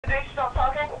stop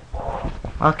talking?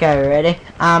 Okay, ready?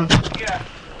 Yeah.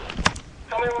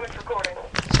 Tell me when it's recording.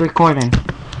 It's recording.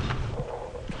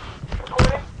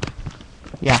 Recording?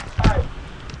 Yeah. Alright.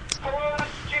 Hello, this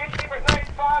is Jay Secret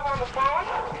 95 on the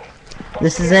phone.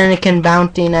 This is Anakin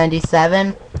Bounty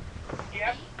 97.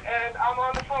 Yep. And I'm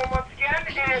on the phone once again,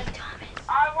 and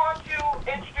I want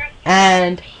to introduce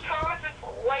And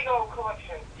Thomas's Lego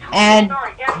collection. and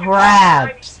Sorry,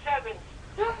 crabs.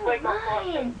 97's Lego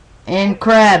collection. And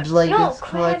crabs Legos No,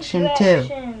 collection crabs too.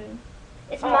 collection.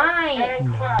 It's Oh, mine.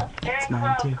 And crabs. it's And mine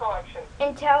crabs too. collection.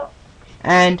 And tell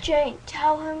And Jane,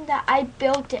 tell him that I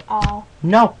built it all.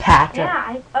 no, Patrick.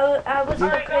 Yeah, I was the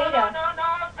Alright, no, creator. don't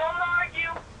argue.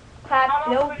 Pat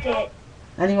built it.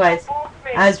 Anyways, Both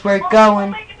made it. as we're We'll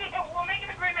going, make an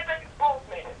agreement that you both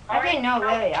made it. I didn't know,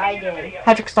 really, I Continue the did. video.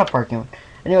 Patrick, stop arguing.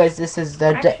 Anyways, this is the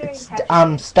Actually,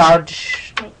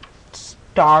 Patrick.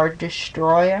 Star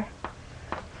Destroyer.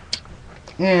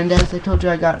 And as I told you,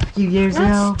 I got a few years ago,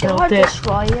 Not Star built it.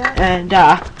 Destroyer. And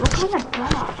What kind of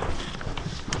dog?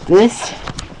 this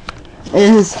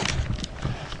is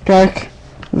Darth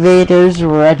Vader's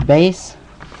red base.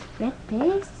 Red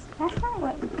base? That's not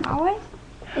what we call it.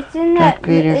 It's in Darth that.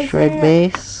 Vader's red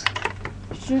base.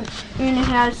 And it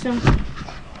has some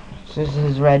This is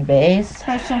his red base.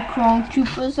 clone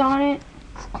troopers on it.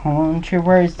 Clone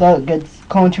Troopers,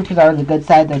 Clone Troopers are the good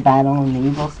side, they're battle on the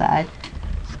evil side.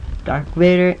 Darth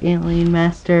Vader, Alien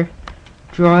Master,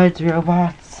 droids,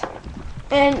 robots.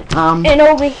 And And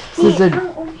over this is here.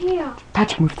 a Over here.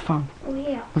 Patrick, move the phone. Over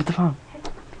here. Move the phone.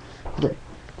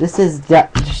 This is the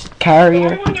carrier.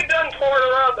 When you're done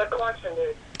touring around the collection,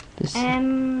 dude. This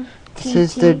MTT.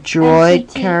 is the droid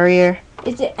MTT. carrier.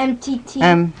 Is it MTT?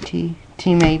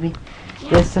 MTT maybe.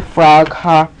 This is a frog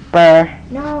hopper.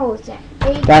 No, it's an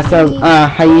AT. That's a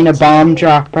hyena bomb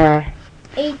dropper.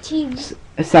 AT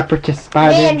A separatist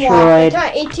spider Van Walker. droid. It's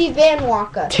not AT Van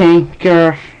Walker.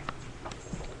 Tanker.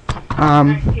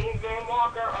 19 Van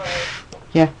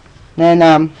Walker,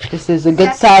 Then this is a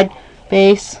good side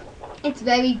base. It's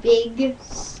very big.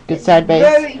 Good side base.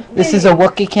 Very This is a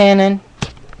Wookiee cannon.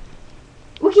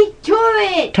 Wookiee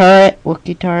turret. Turret.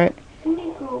 Wookiee turret. We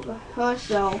need to go over her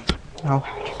so. No,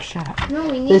 Patrick, shut up. No,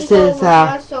 we need This to go is, over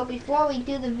her so before we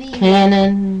do the video.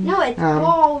 Cannon. No, it's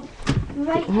called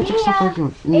right Patrick, stop here.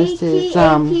 arguing. And this is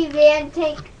AT Van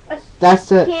take a that's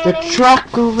the cannon.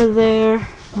 truck over there.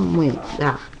 Oh, wait,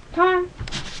 that. Tom,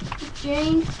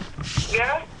 Jane,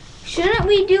 yeah? shouldn't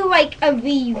we do like a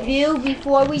review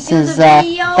before we This do is the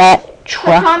video? that But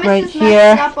truck Thomas right is messing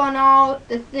here. up on all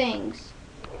the things.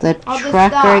 The all the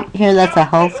truck stuff. right here. That's a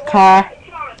health car.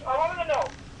 Thomas, I want to know,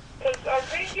 because I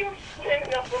think you're saying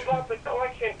enough about the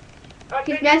collection.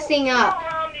 He's messing up.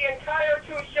 Around the entire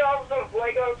 2 shelves of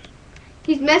Legos.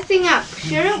 He's messing up.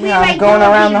 Shouldn't we Yeah, I'm like going do a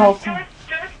around the review? whole thing.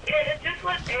 Just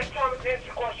let Thomas answer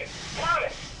the question.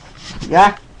 Thomas,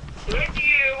 Yeah. did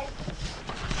you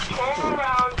turn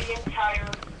around the entire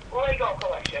Lego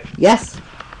collection? Yes.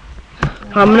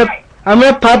 I'm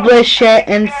gonna publish it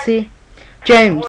and see. James.